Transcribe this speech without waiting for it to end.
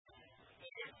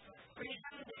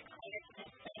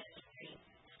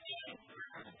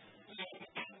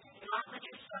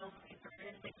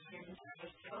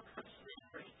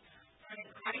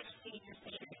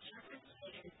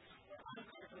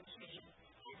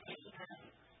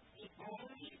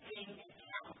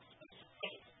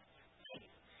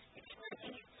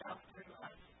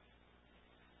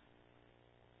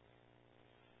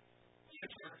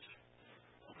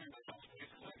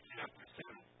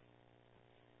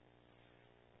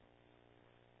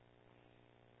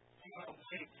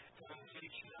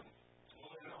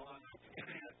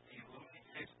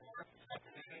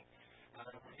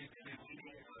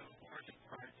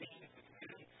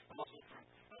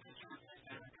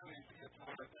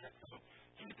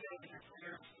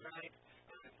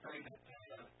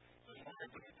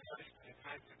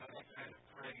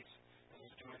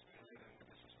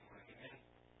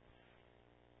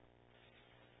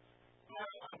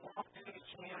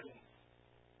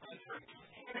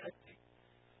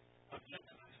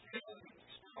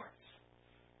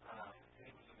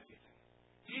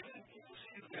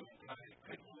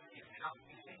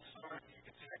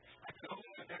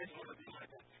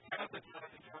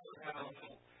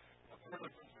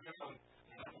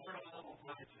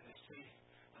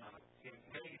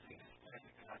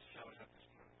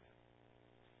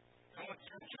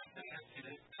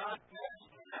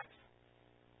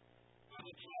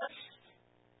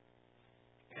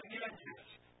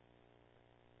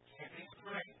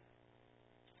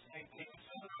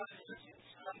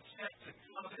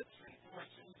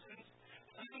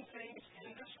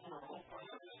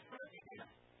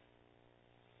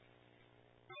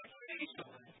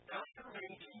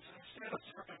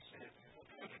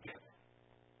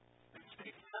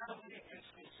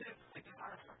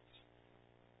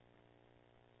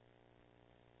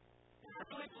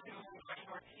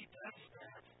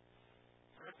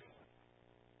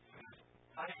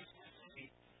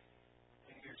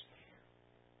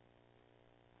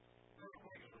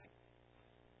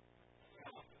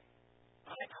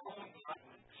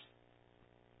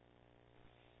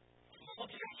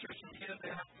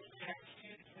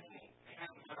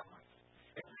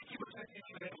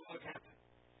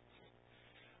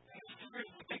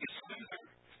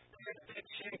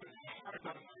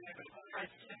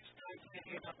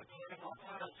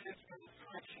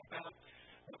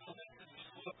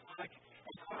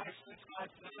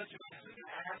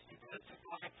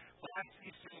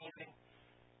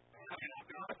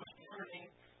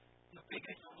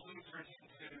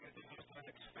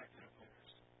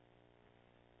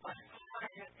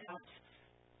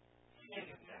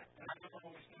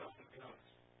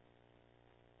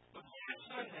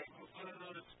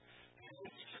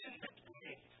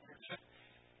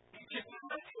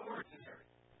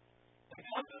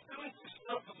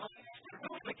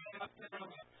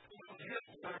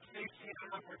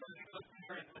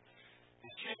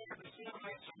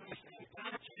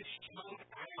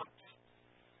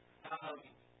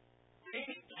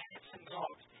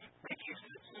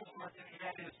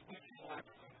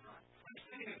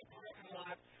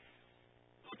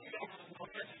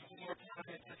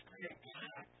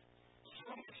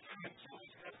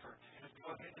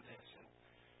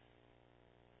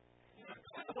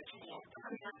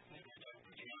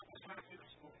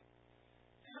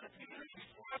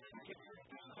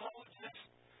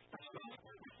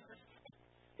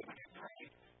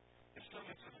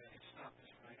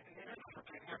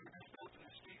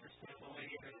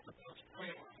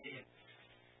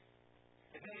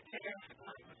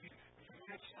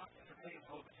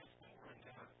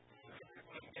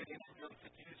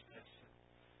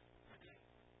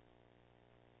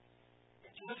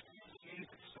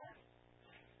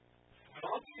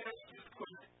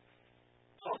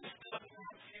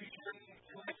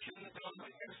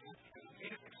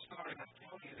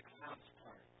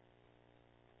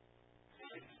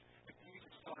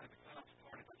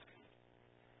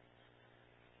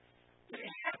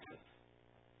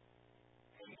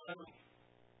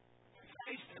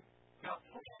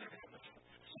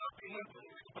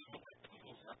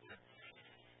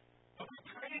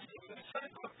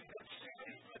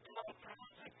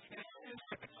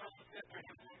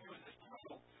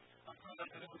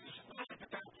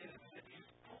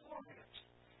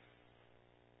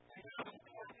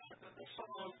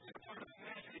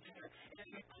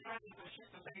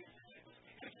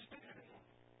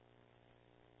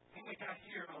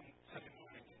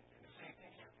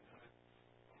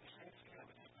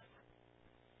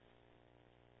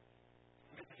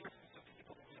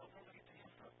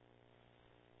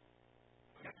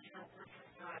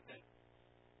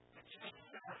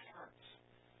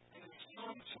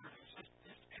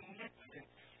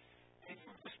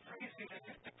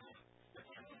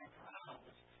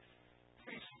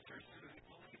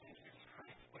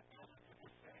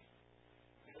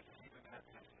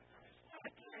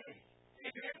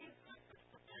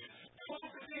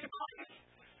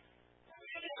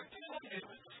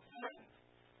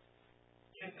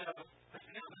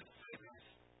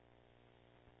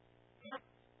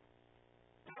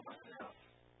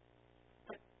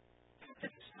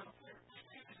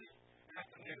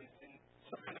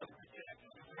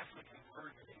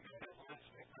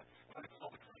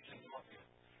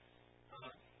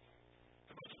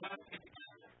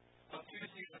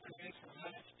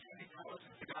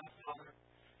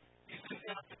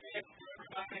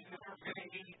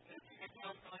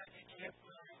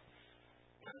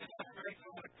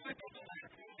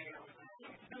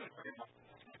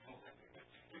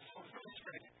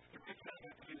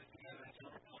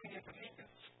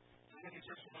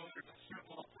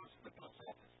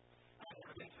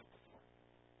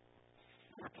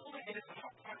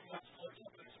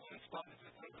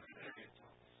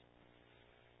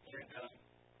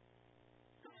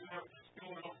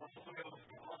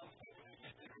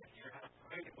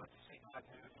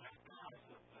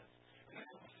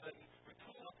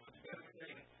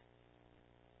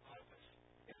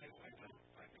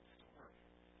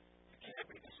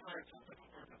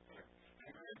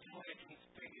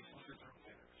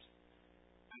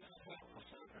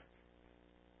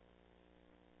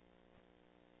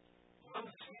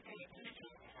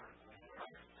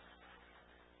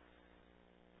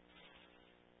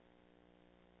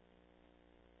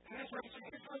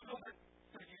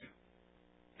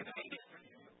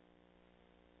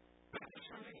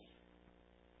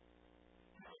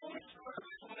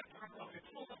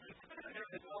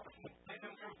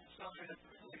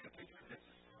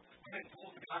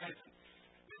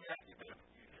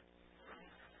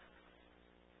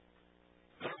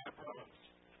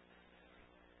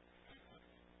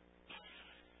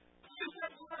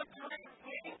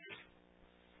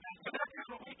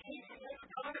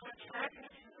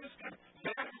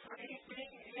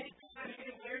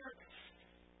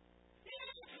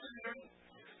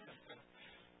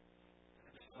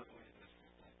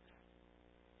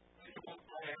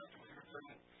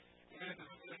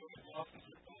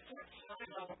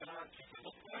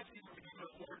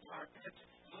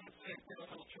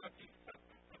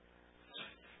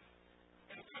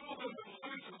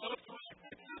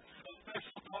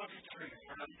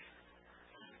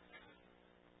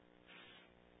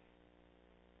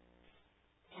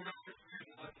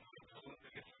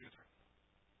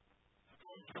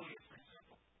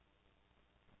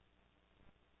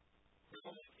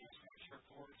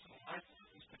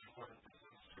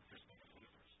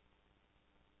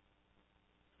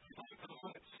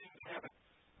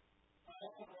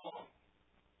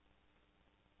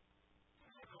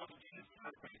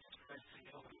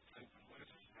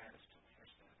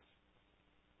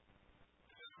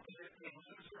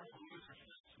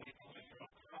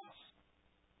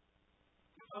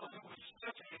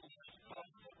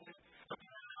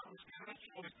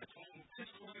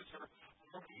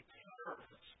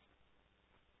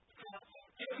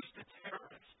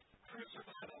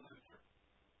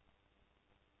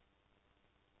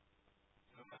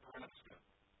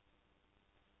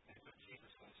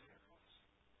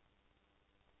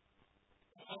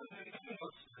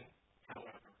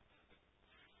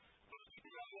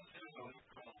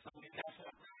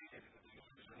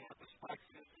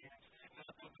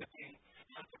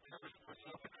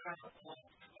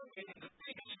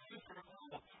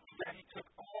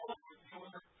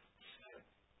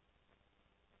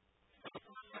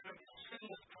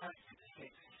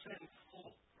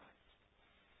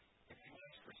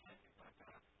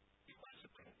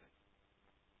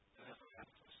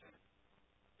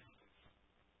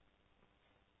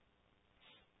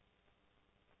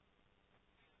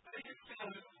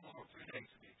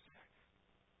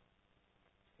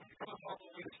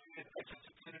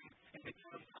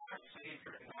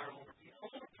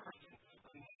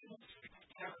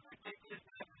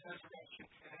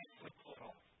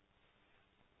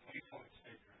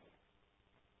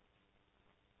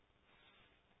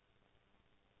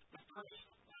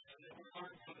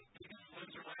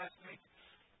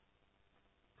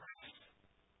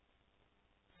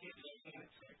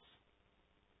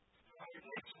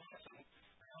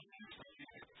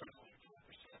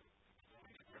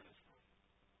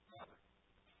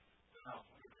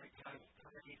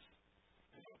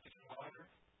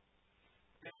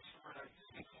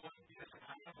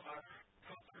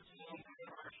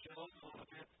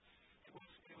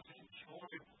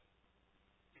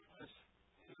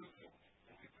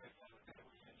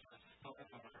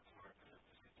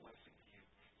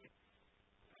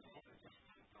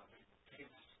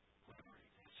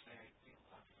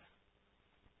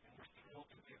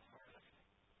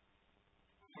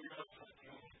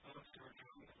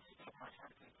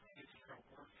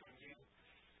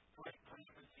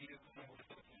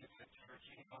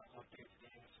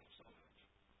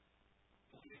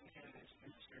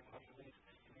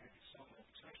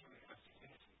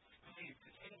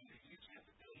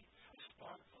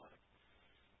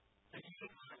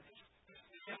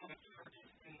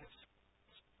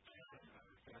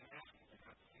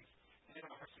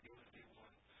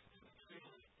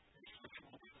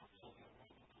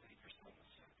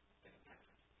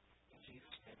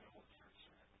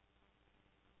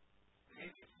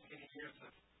years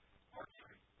of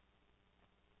archery,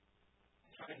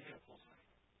 trying to hit a bullseye.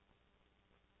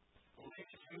 Well,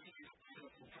 maybe it's really easy to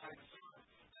try to see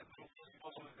that little fuzzy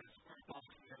ball of this square ball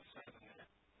to the other side of the net.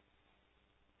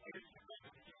 Here's the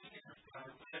years that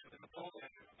I lived in the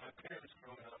bowling with my parents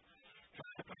growing up,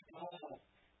 trying to put the ball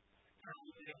through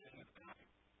the net in the back.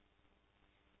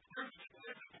 There's a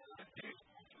significant idea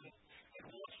and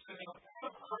what's the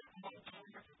hard one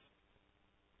time.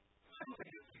 I don't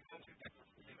think it's because you get to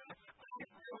see that. I think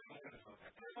we're really going to know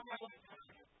that. That's what I want to tell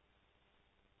you.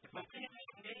 If I'm being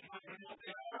made by a little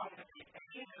bit out of the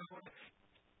end of what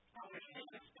I would hate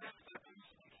this best that I'm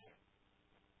speaking.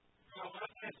 So I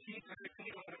can't see that the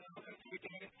people that are looking to the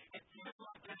game and even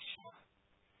like this shot.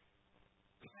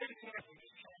 The same thing as we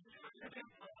see, you're going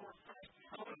to for first,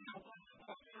 I want to know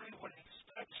what he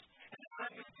expects. And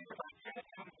I'm going to do what I can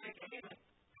to take aim and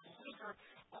deliver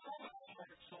all of the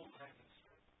heart, soul, mind, and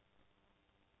spirit.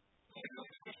 You know,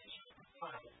 this is the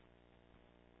final.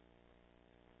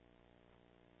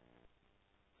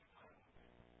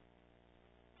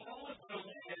 All of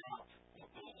those head out, the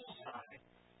bullseye,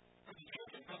 for the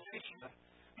church of Galatia,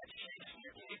 and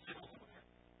Shakespeare takes it over.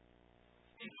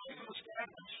 He's going to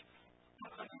establish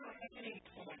a ending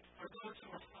point for those who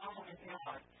are following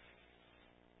God.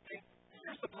 And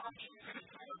here's the box you could have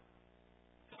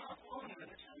God wanted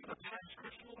it. The past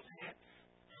rituals had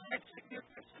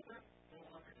significance to them. No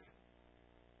longer do.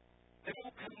 They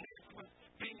don't connect with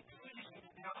being pleasing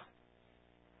to God.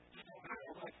 They don't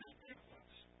matter like the big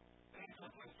ones. Things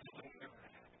like this doesn't ever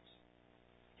happen.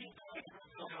 He's going to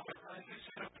reveal, however, and he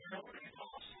said up there already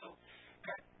also,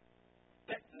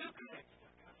 that new connection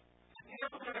with God.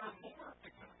 Never ever more to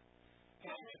God.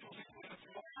 And rituals he's going to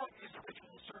throw out is the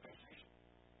ritual of circumcision,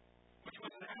 which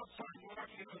was an outside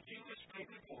marking of a Jewish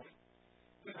baby boy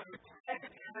with a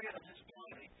private area of his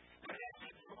body that had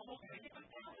been removed and even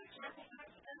probably several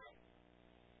times a day.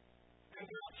 And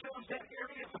God chose that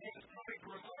area of his body to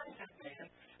remind that man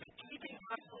that keeping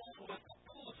my soul was the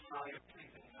bullseye of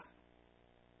pleasing God.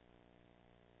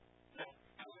 Now,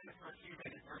 I'm going to first you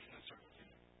read a version of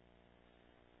circumcision.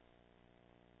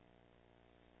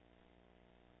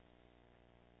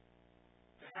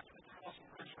 After the cross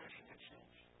and resurrection had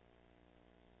changed.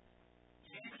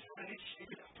 Jesus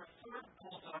initiated a preferred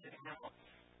bullseye in hell.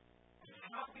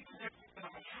 How we connect with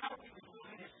God, how we would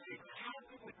learn His Savior, how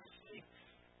we would receive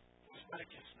His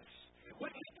righteousness.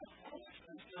 What is the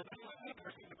foolishness of the only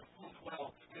person that performs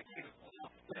well in the kingdom of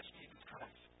God? That's Jesus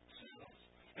Christ.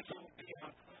 And so we'll be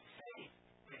on a faith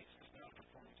basis, not a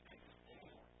performance basis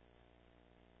anymore.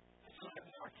 It's not that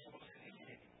our souls are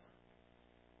needed anymore.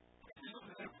 It's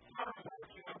not that part of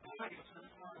working our body is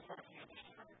not part of working of the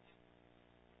Spirit.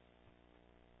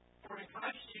 For in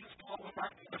Christ Jesus, Paul went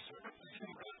back to the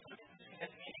circumcision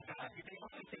and meeting God. The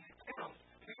only thing that counts,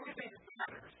 the only thing that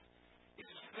matters, is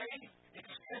faith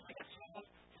expressing itself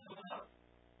through love.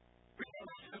 The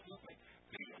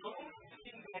only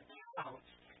thing that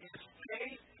counts is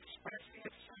faith expressing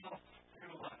itself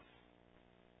through love.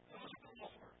 Those are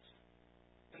Paul's words.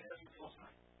 And there's your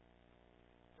bullseye.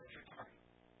 There's your target.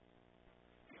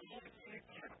 The only thing that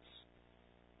counts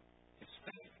is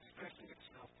faith expressing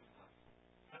itself through love.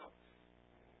 Now,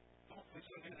 hopefully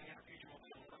somebody in the near future will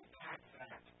be able to unpack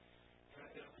that in a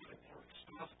little bit more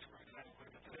expository than I would,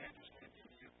 but today I'm just going to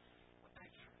give you a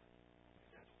picture.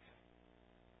 If that's okay.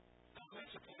 So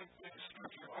let's suppose that the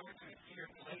scripture argument here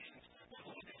in Galatians,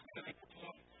 Paul is going to make the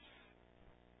point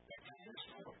that in this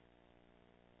story,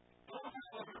 all of us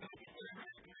are going to be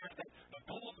aware that the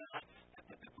bullseye,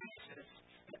 that the basis,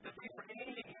 that we were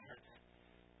aiming at,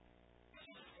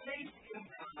 is faith in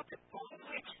God that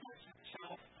only expresses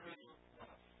itself through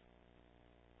love.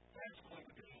 That's going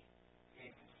to be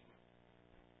aiming for.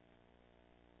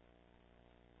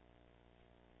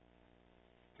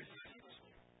 Is this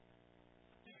listening?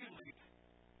 Do you believe?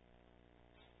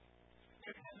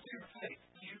 Is your faith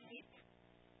unique?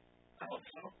 I hope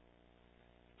so.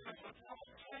 Because what Paul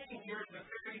is saying here in the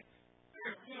very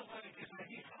real life is that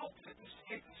he hopes that this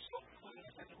faith is so clean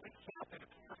that it wakes up and it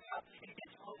pours out and it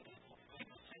gets home to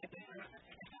people say that there is an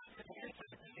infinite,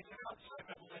 it's an outside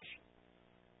revelation.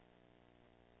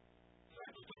 It's not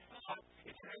just a thought,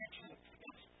 it's an action,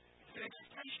 it's an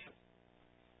expression.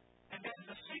 And then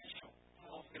the essential,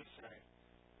 Paul's going to say,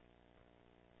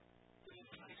 this is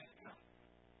pleasing God.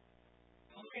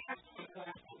 Well, let me ask you what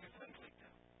that's what we're complete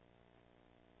now.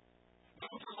 When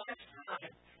was the last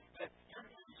time that your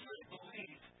really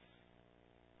believe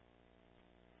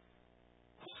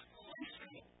was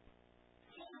policing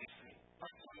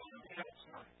like something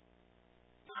outside?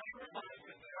 Now, I realize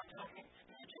that I'm talking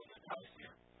to Jesus Christ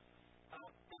here.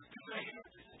 Because I hear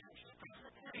this in terms of things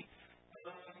are pretty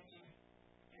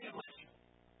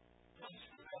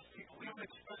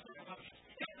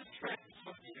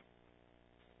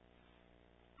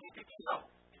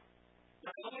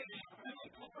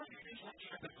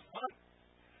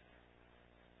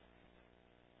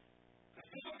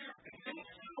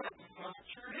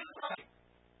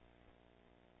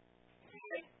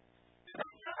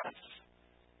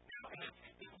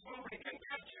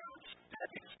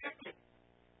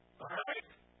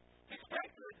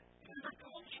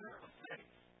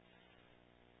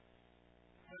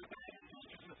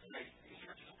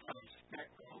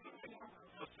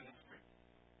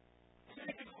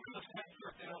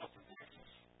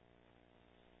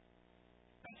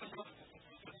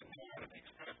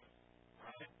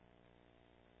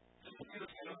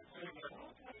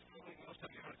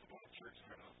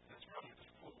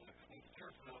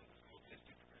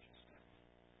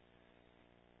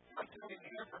I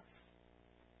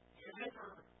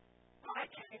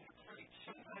came to preach.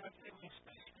 Sometimes it was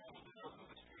special to know who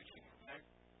was preaching, right?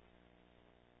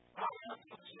 I have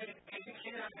to say, and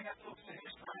here I have to say,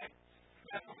 right?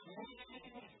 That was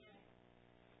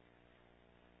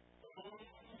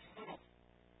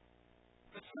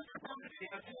the sister wanted me,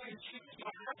 I tell you, she was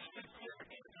my husband.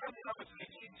 Every time I was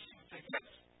making, she would say, yes,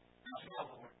 that's my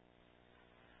Lord.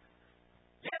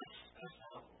 Yes, that's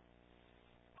my Lord.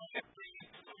 I have to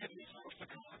look at these folks to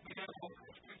come with me at home.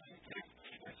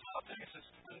 And South Texas,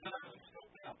 and then I was so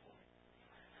doubtful.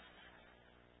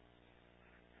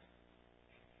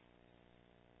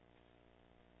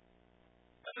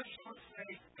 I just want to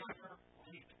say, never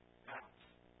leave out.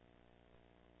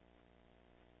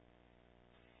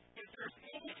 If there's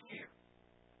any fear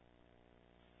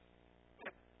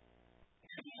that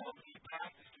you want to be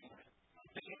practicing it,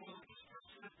 that you will be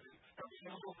specific, that you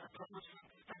know over publishing,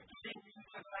 that you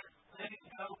can let it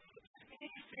go,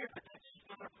 any fear that that's just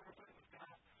not appropriate with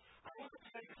God. I want to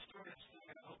tell you a story of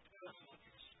something I hope doesn't look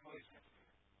at stories that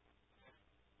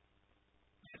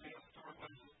give me a story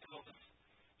when he told us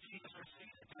Jesus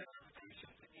received the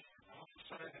declaration that he had all of a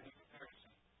sudden in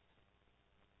comparison.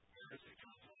 There is a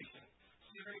completion.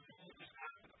 Serious religious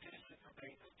application for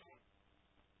banquet.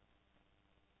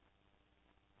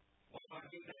 What do I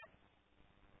do that?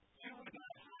 You would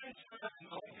not find yourself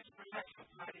knowing his protection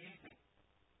Friday evening.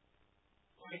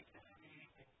 Late Friday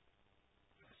evening.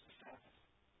 It was the Sabbath.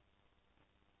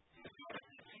 You started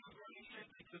to see where he said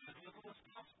because as little as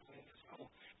possible in his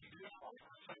home. You do not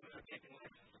offer something that taking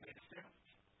license to make a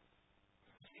sandwich.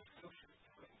 He's kosher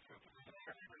to it. So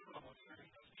every almost 30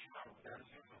 doesn't shower without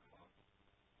his hair on.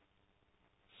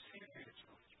 Serious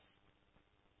religion.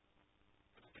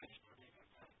 But the things for me are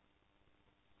fun.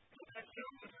 But that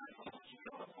young was very old. You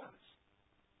know it was.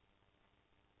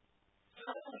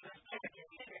 So that's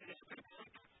dedicated is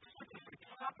the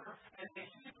proper and the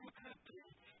Hebrew could do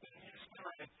in his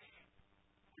time.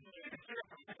 The Jews are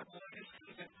applicable in this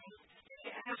season. He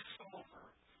asks over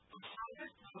the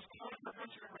highest, most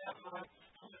comprehensive rabbi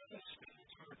who can speak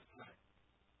to his time.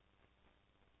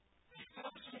 He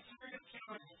comes to serious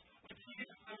challenge when he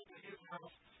is come to his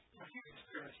house for his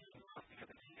experience. He can talk to him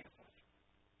and he can talk.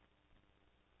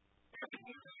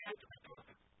 Everything is had to be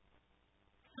broken.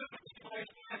 This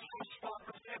place has no spot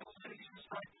for samples and he's just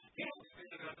like, he don't say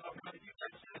that I'm not you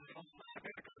guys said it. I'm not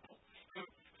going to go. So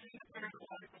he's wearing a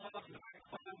white gloves and white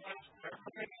clothes wherever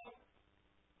they go.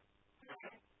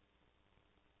 Okay?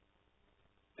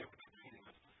 They were competing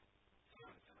with us.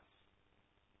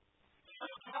 So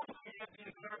probably had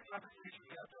been a better conversation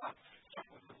with us.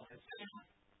 Someone would want to say,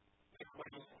 they were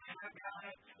going to have a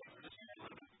guy, they were just going to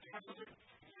live with the family.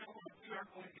 You know what? We are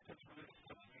going to get this really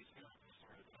stuff. He's going to be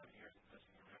started down here and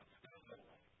messing around. There's no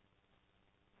way.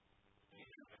 You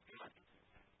know that God can do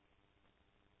that.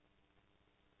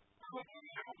 Well, you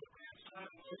know the grandson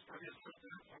was for his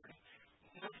birthday party.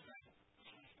 Nothing.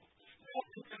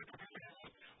 Nothing could have prepared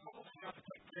him. What was about to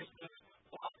take place was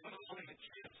lots of money and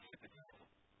chance to the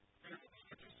devil. Here's what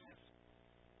scripture says.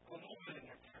 A woman in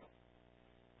that town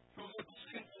who was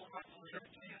sinful by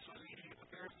whatever Jesus was eating at the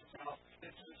Pharisee's house,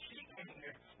 and so she came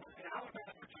there with an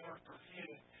alabaster jar of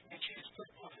perfume, and she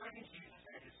stood behind Jesus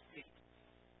at his feet.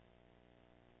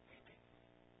 Weeping.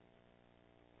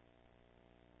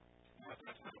 Now, if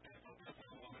that's not a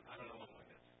woman, I don't know what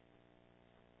it is.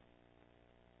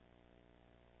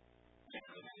 And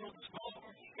the Lord was all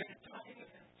over me, and it's not in it.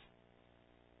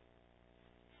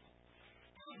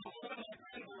 And the woman was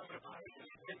in the room about it,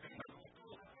 and they didn't know what to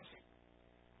look at.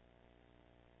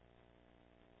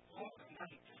 All the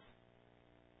night,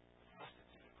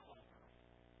 prostitute called her.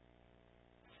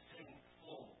 The same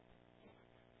full.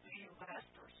 The last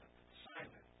person,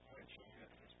 Simon, went to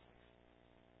his place.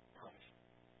 Promise.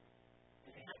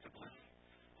 And he had to believe.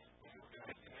 And you were going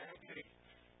to get angry.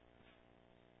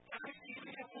 I even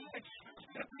have one that she was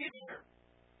going to be there.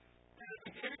 And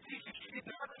the guarantee she had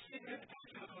never seen him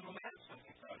to a little man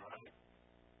something, right?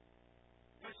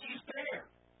 But she's there.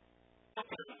 But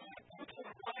what's her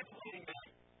wife looking at?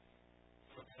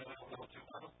 Looking at a little too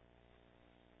well.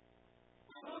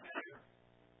 Look at her.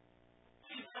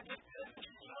 She's not just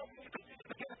she's not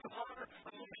against the water.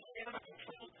 I'm going to stand up and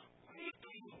control. What are you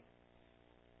doing?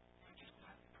 I'm just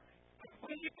glad to pray. What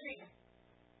are you doing?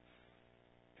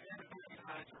 And everybody's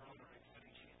eyes are on her,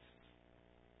 including Jesus.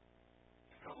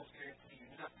 I almost guarantee you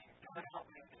nothing that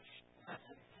outlandish,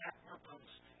 nothing that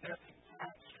verbose, nothing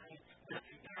that strange,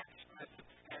 nothing that expressive,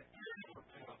 and ever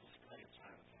been on display in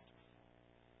silent angels.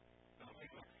 Now,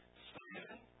 think about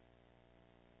Simon,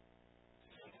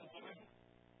 single woman,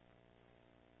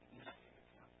 nothing is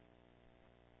nothing.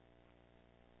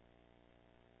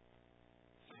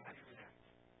 Somebody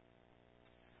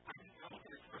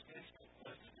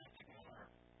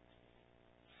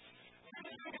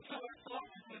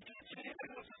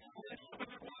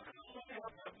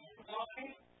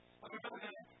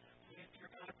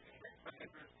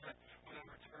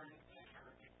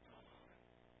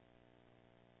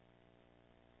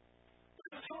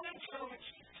so when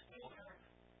she's still there,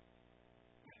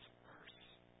 it's worse.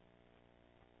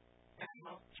 And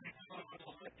she's going to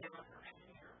let down her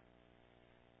hair.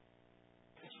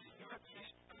 And she's not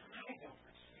just crying over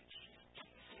it. She's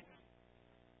teasing me.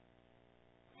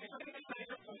 And I'm going to say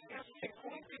something else. They're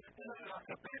going to do it on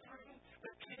the bedroom.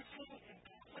 They're kissing and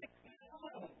like,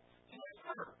 no,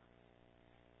 never.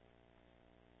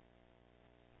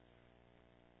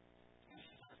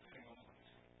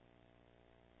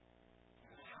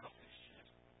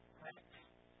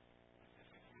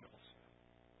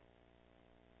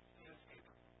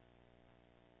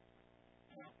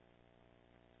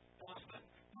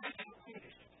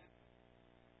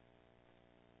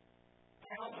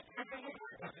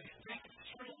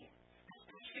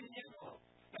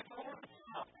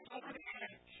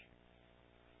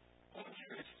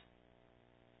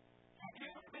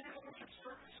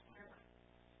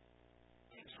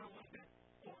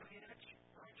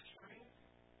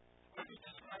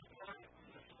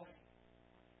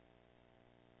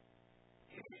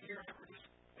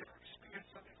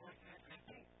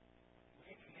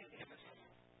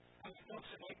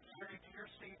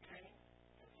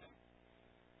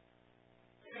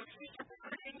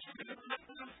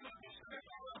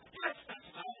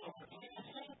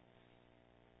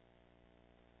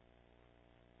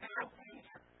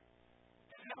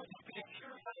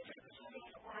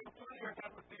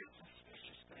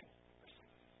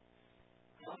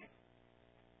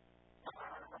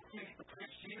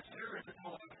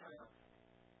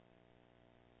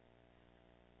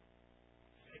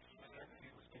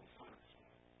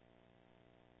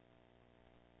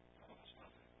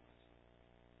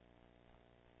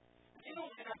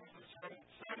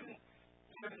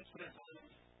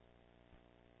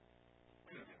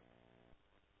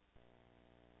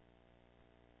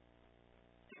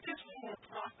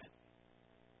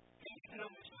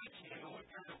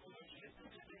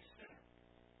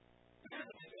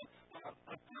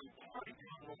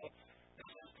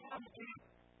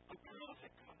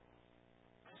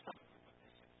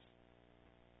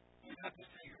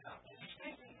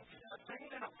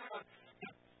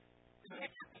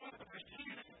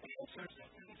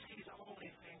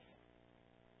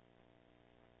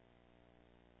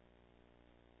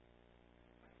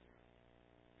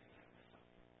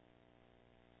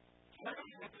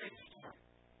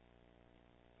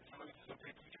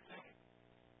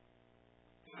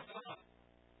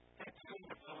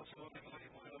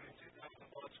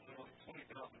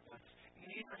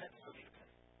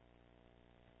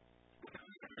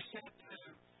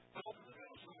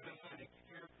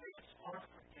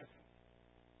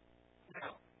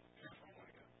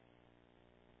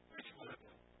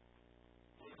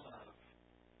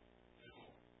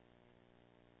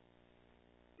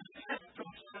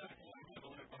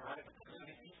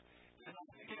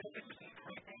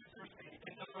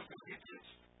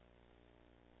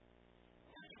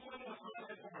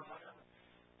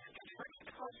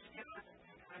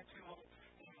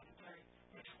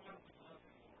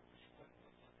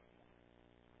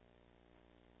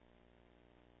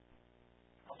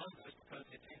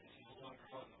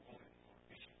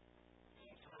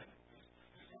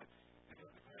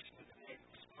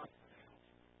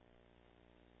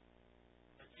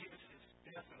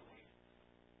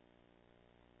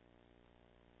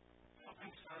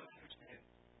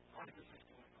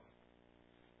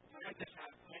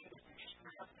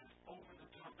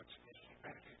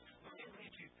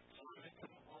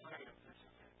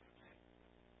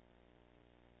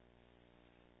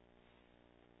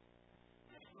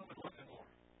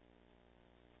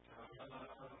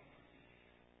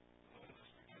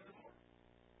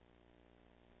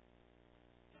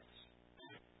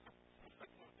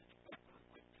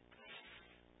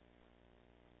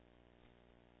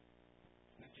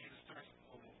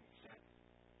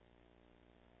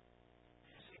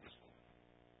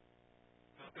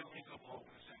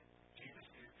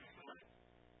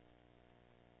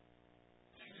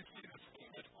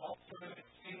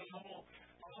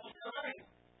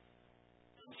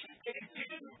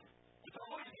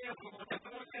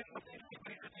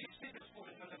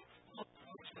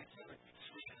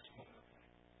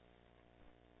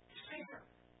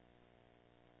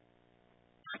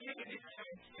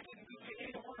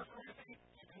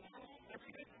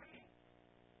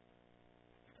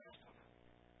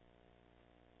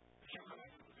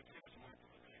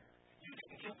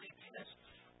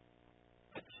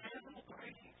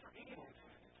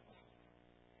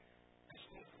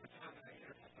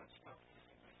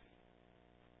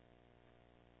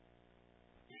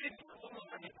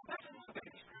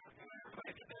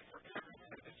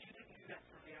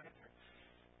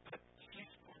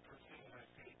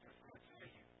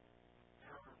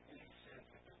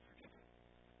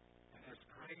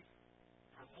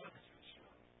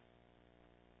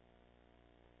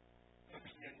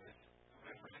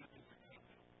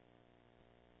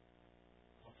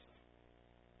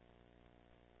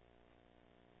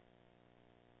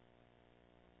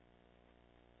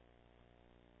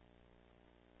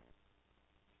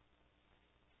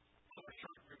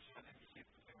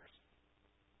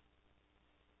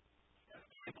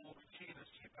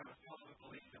 a fellow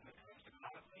believer when it comes to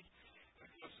godly, when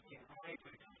it comes to being right,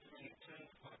 when it comes to being attuned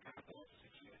to what God wants as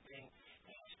a human being.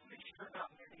 And just make sure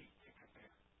not many can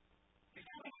compare. He's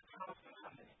coming to confident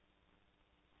on me.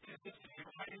 He needs to be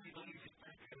right and he believes he's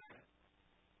pretty good at it.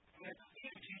 And at the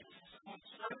end of Jesus is someone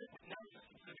servant with no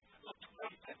distance to look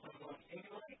twice at what I'm going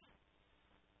anyway.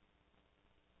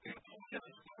 And at the end of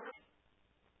the story,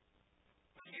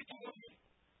 when you told me,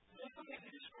 listen to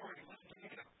his story, listen to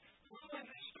me now. Listen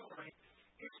to his story,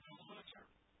 it's the loser.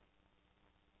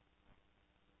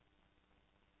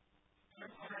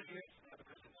 I'm hard to answer that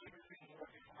because it's everything more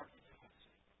than hard to answer.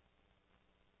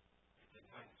 It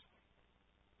minus me.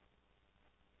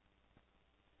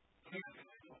 Who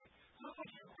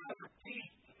would you rather be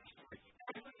in the story?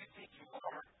 Not who you think you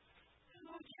are. Who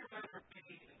would you rather be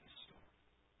in the story?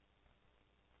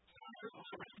 Some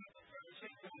people are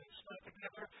saying that we stuck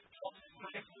together, all these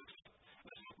nice looks,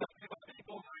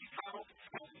 people raise out,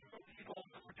 people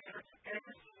over there,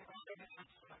 everything around them is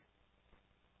outside.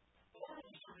 Or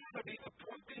would you rather be the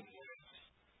broken ones,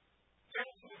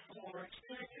 thankful for,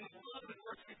 experiencing the love and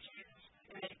work of Jesus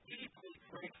in a deeply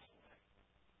grateful way?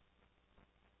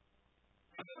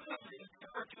 And this is the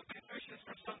hard to confessions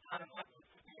for some time, like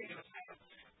many of us have.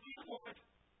 We want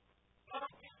love,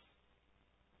 don't we?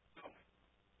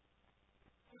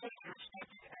 We want to respect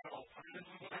the adult, and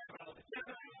we want to have all the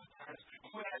different times. We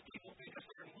want to have people think a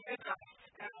certain way about us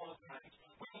at all times.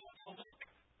 We want to look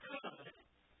good.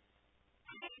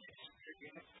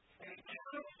 Experience and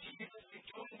encounter Jesus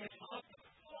enjoying his love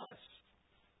for us.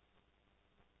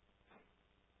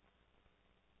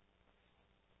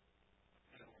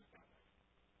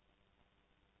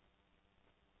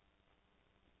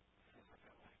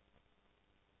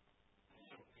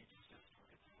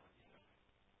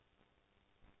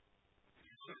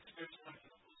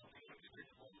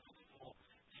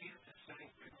 Jesus is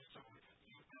saying through the story,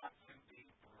 you've got to be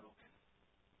broken.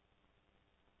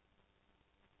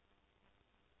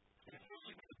 And if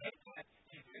you can make that,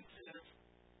 he then says,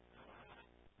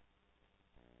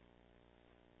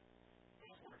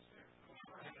 those words there,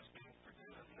 whoever has been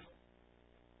forgiven much,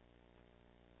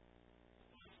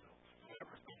 whoever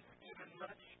has been forgiven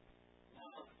much,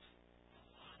 loves a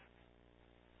lot.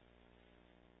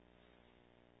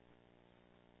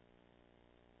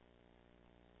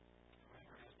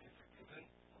 Whoever has been forgiven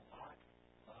a lot,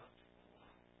 loves a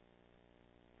lot.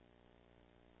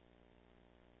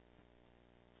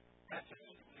 That's just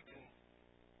something we can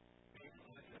maybe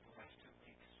look at the last 2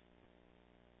 weeks.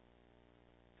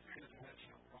 Here's the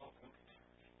nutshell. We're all broken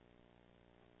church.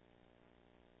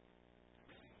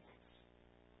 Every single one of us.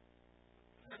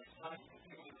 That's not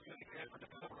something we're going to ever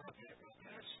cover up in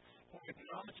this or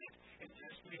acknowledge it and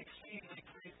just be exceedingly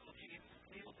grateful Jesus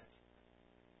healed it.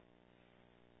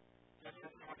 That's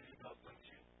what God is about, don't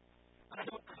you? I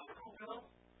don't cover well.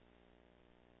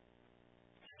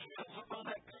 I don't look all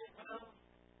that good well.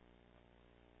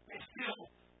 They still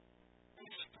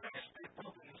express their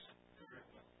brokenness very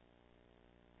well.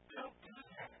 Don't do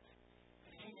that.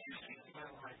 You see in my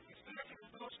life, especially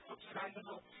with those folks that I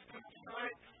know, who try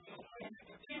to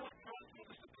deal with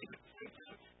brokenness to be the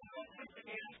future. Don't think it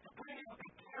is to bring it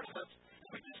with us.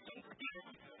 We just don't forget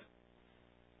it.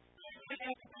 We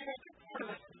have to bring it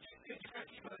to us and just try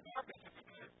to keep it in darkness if we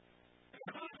can.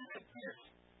 And we're not doing it here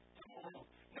tomorrow.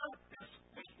 Not this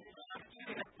week. We're not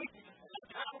doing it week. It's a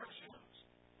power shows.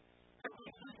 And we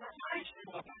our minds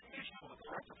show up. We show up.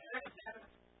 Our perspective matters.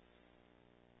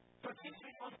 But these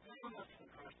people are doing this in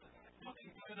person.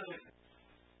 Looking good at it.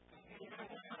 You know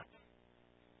what?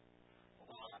 A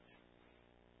lot.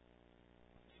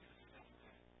 Jesus is saying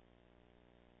that.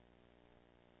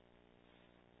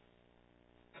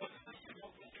 But if you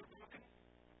don't think you're broken,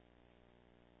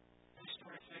 you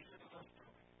start saying you're not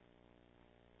broken.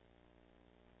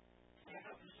 You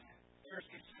know, there's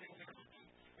these things that are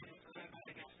and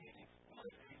against me. What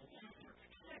if you loser? You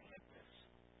can't get this.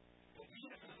 And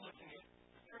Jesus is looking at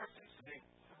the Pharisees.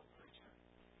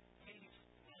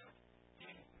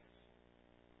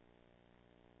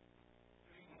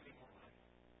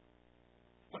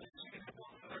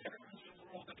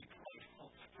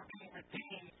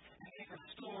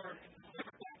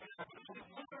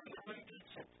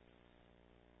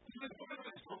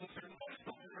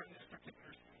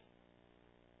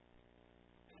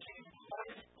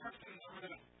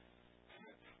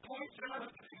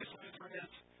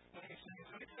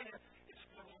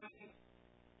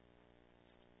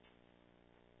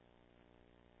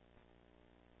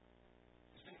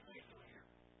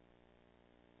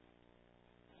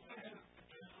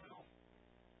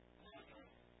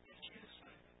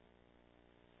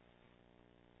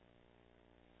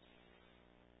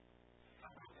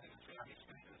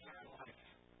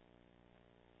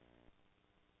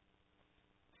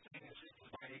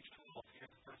 age 12, he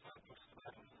had the first time books to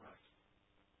Bible memorized.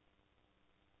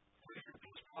 Later,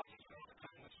 this process of the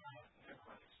time was not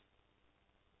memorized.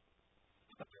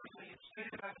 But personally, it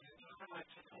stated out of his life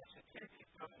to us that every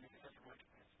company has a right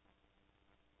to it.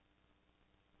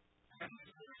 And this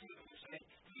person was saying,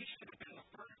 he should have been the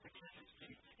first to kiss his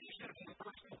feet. He should have been the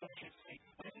first to wash his feet.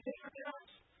 But he never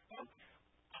does.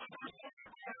 I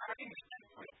think it's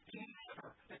different. He never,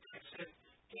 that they said,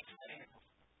 it's able.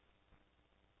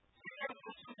 He never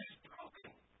was somebody's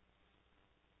broken.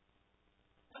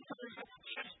 That's the reason I'm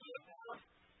just the Lord.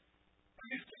 Are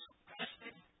you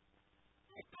disgusted?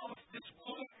 Because this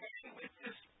woman came with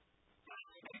this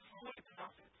wood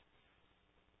prophet.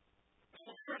 The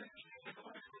Lord is the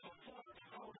Lord is the Lord of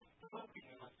hope, broken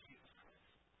like Jesus Christ.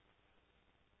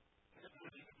 And that's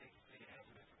what he thinks they have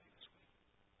in every this week.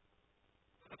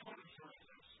 But the point of the story is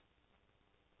this.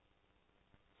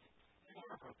 You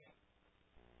are broken.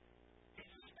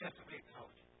 Jesus has to be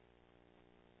acknowledged.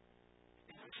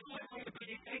 If you're truly going to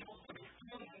be able to be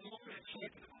feeling the Lord and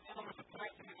shaping the power of the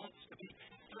life that he wants to be,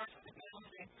 he starts with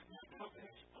acknowledging your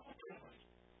brokenness openly.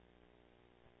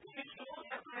 If you know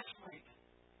that last week,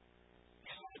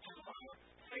 you want to love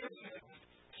family members,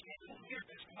 people here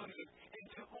this morning, and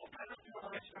to open up your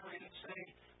eyes and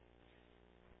say,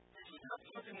 this is not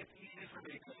something that's easy for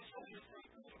me. This is something that's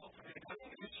very difficult for me. I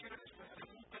want to share this with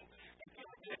you.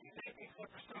 For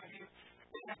some of you,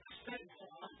 they have to spend more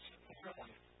months in your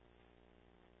life.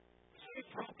 So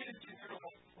you're broken into your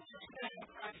life. Understand what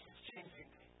Christ is changing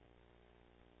me.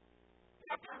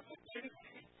 Not perfect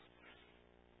changing.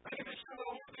 I think it's going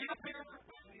to be a bigger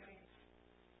thing.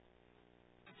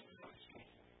 This is what's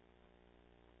changing me.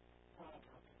 We're all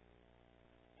broken.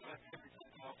 Like every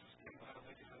time Moses came out of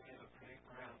it, he's going to end up praying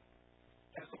around.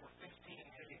 As over 15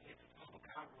 heading into the public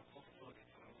hour of overlook,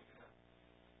 it's going to look at.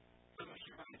 So much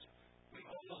right. We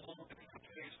all know the Lord to be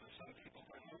praised for some people,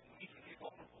 but we can be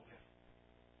vulnerable with.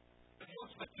 But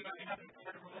most of us do not have a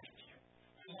better relationship.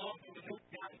 We long to look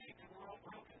down and think that we're all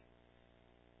broken.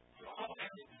 We all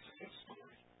have the same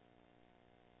story.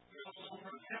 We all know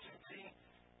we're definitely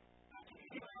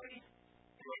anybody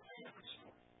who has a different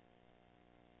story.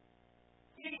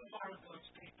 Any one of those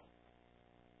people.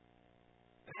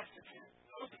 That's the truth.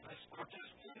 Most of us are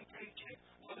just one paycheck,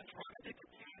 one drug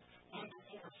addiction, one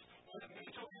divorce, one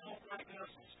mental health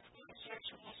diagnosis, one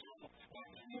sexual assault,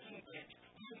 one human engage,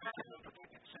 one medical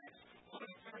protected sex, one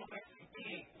fertilizing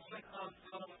being, one of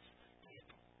those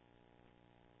people.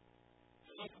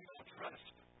 Those we don't trust.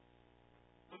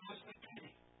 Those we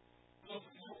pity. Those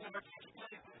we don't ever get to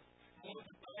play with. Those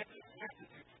we don't have to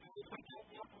do. Those we don't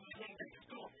want to believe they just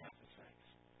don't have the sex.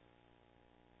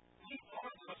 We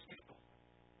are those people.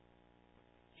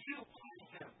 You find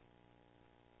him.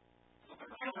 Look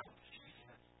around, she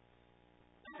says.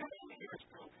 Everyone here is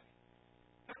broken.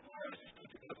 Everyone else is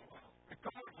going to go well.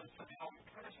 Regardless of how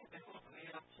impressive they look on the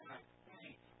outside,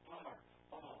 we are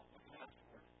all, with the last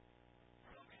word,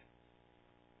 broken.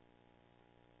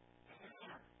 And we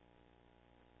are.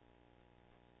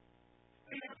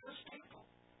 We are those people.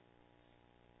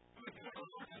 Who have been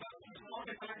Lord about as long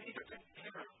as I need to take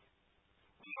care of.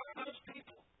 We are those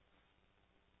people.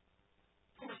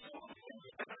 Who are so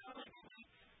offended that others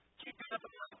keep it up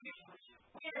about people.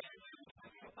 We are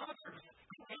others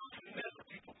who want to measure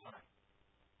people's life.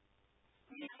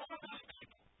 We are those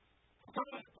people who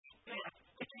don't understand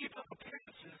to keep up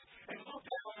appearances and look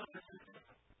down on others who do.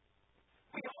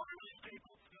 We are those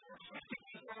people who are twisting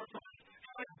these words off,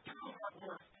 trying to do our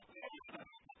work. We are those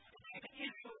people who take the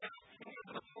easy way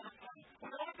into the forefront. We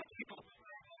are the people who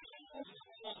are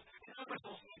schools and other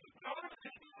social media. We are the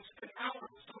people who spend hours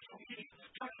on social media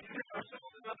trying to hit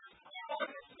ourselves and others. We are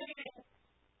those people.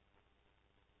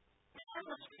 We are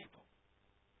those people.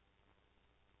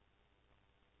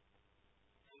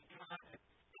 And God,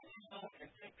 and you know, and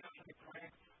thank God for the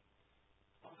prayer.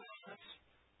 All of us,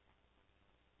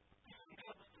 we have to be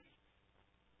with those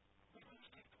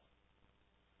people.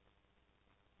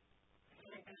 And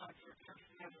thank God for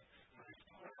together for this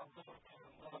part of the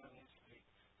love in this week.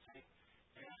 Say,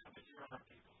 yeah, but you're our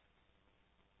people.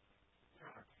 You're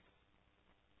our people.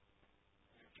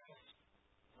 You're just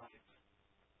like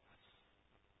us.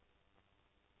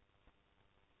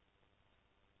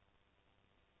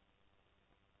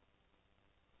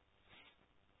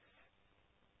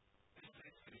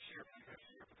 It's going to share with you guys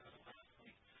here because of last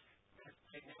week.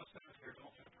 They now send us here to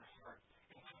open up our heart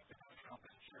and talk about how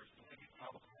this church, the way you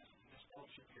follow this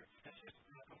fellowship here, that's just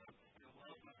welcome to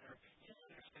love with her. You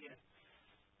understand,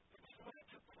 it's what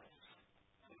took place.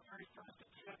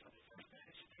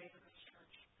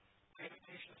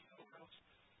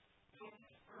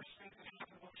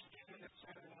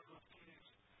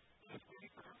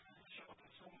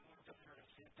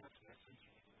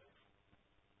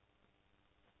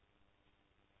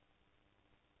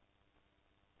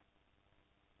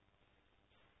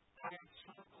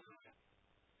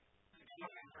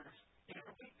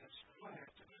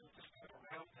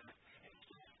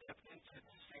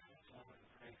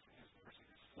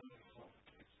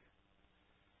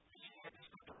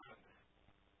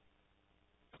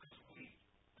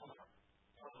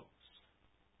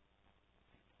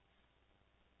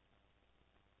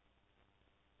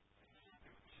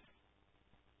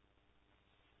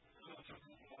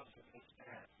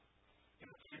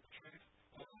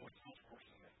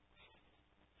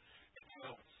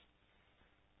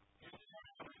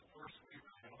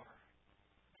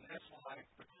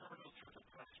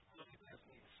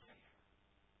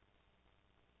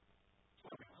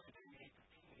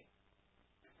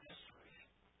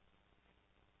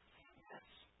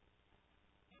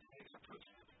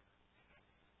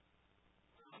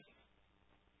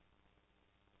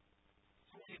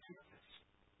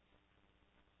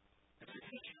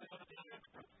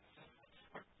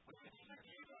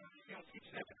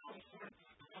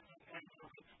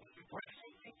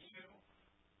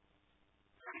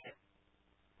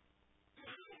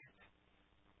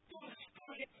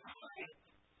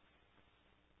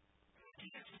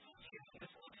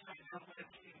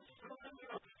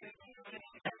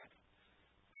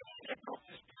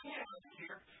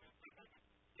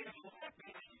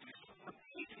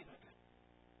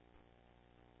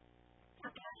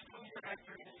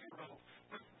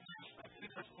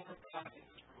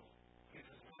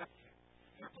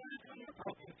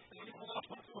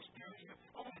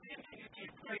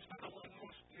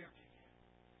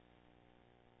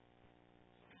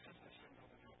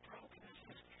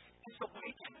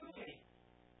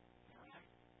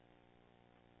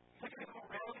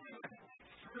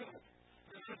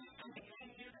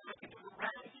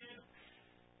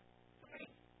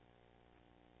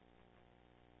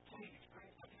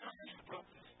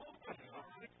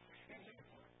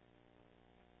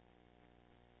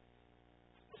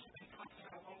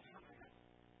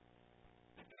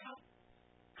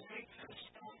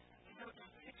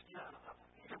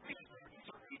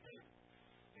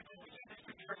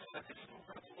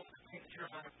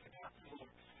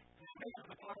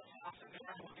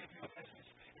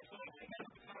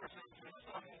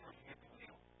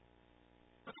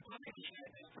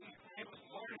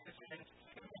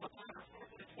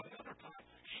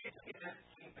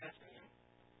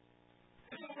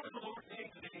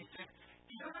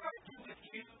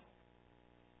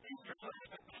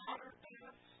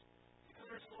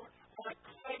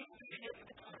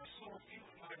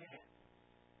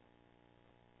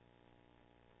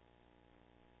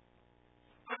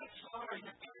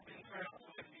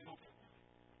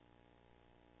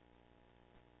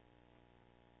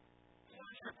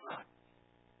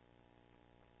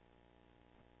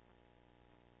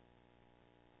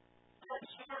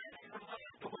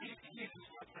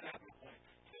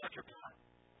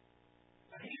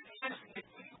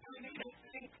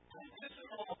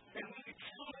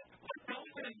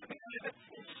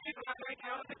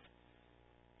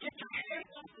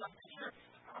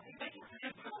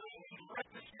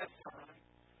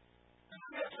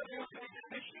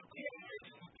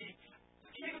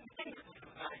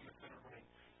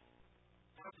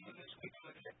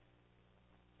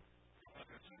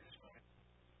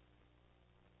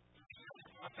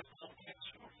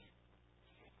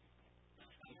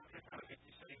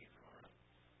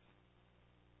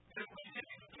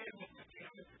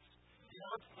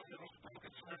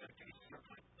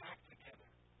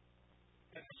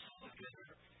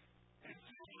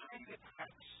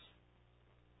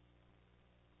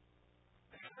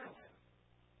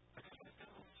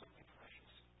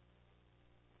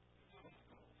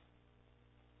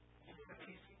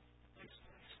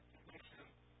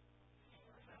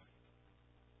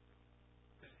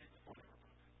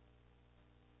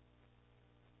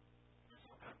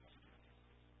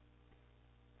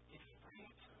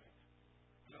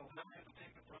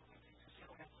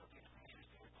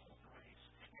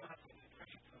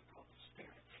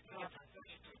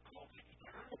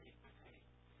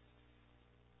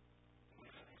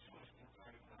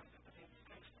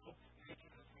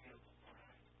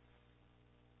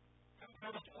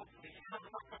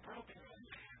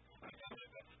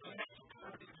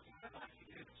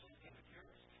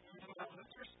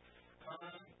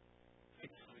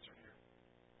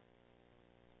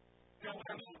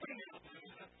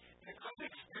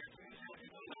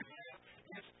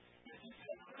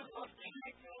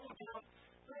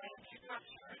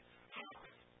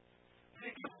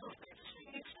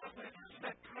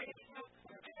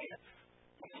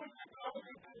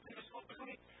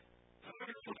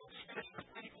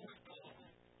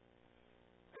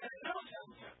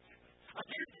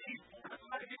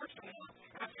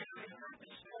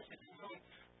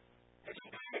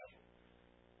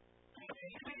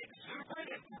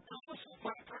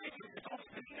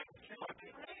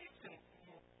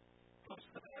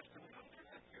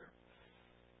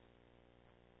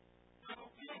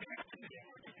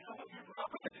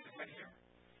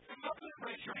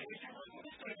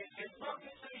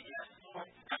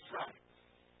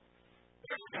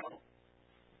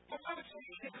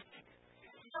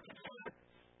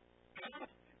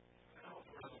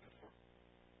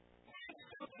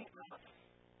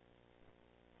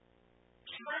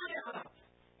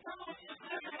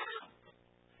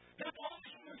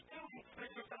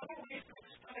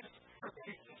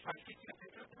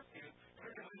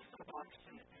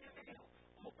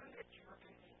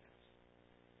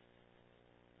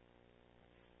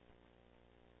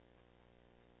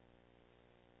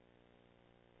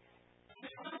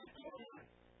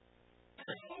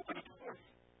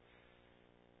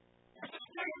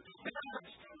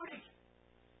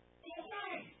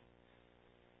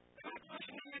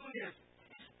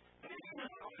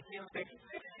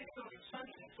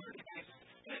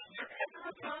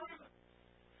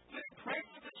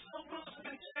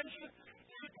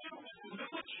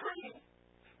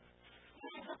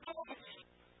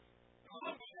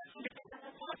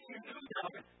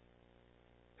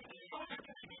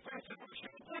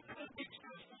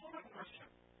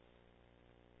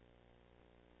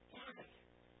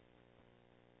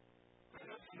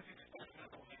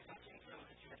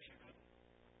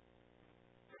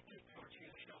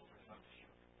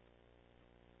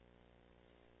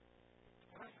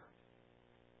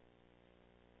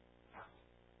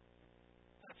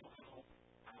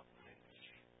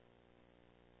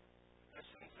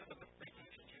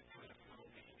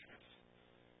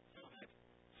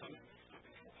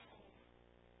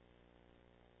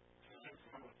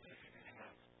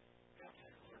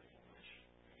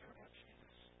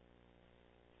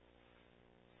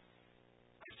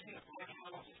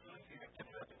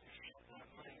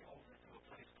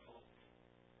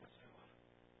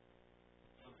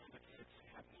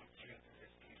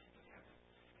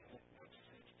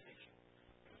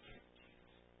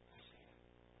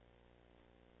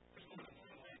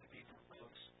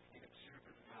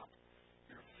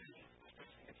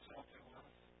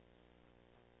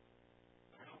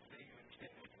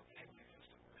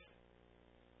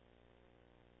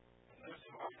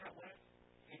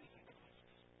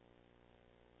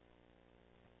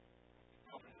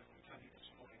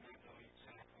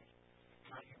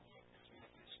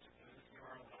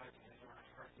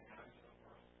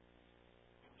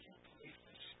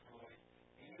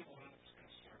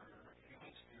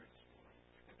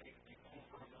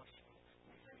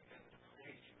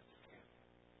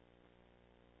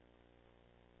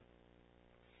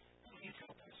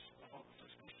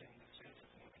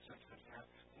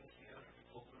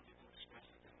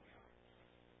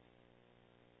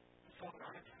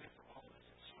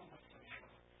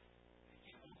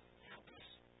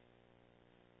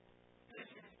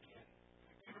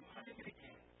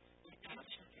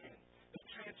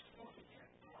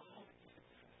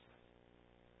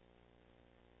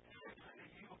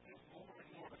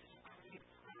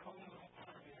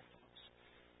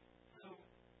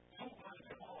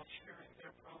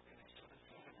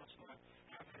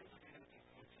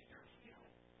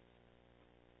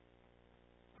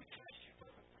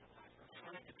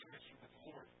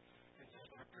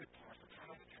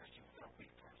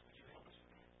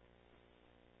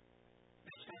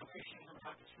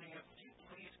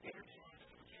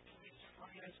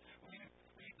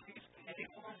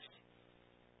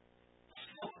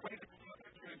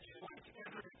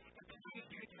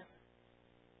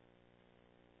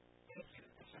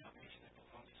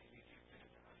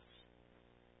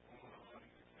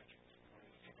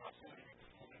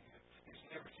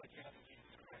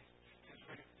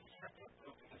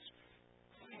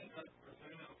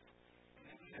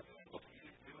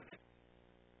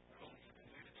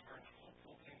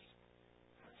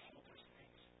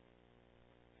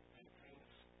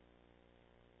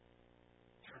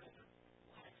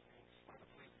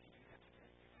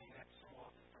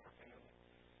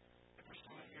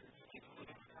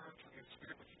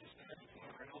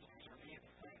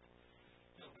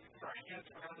 Yes,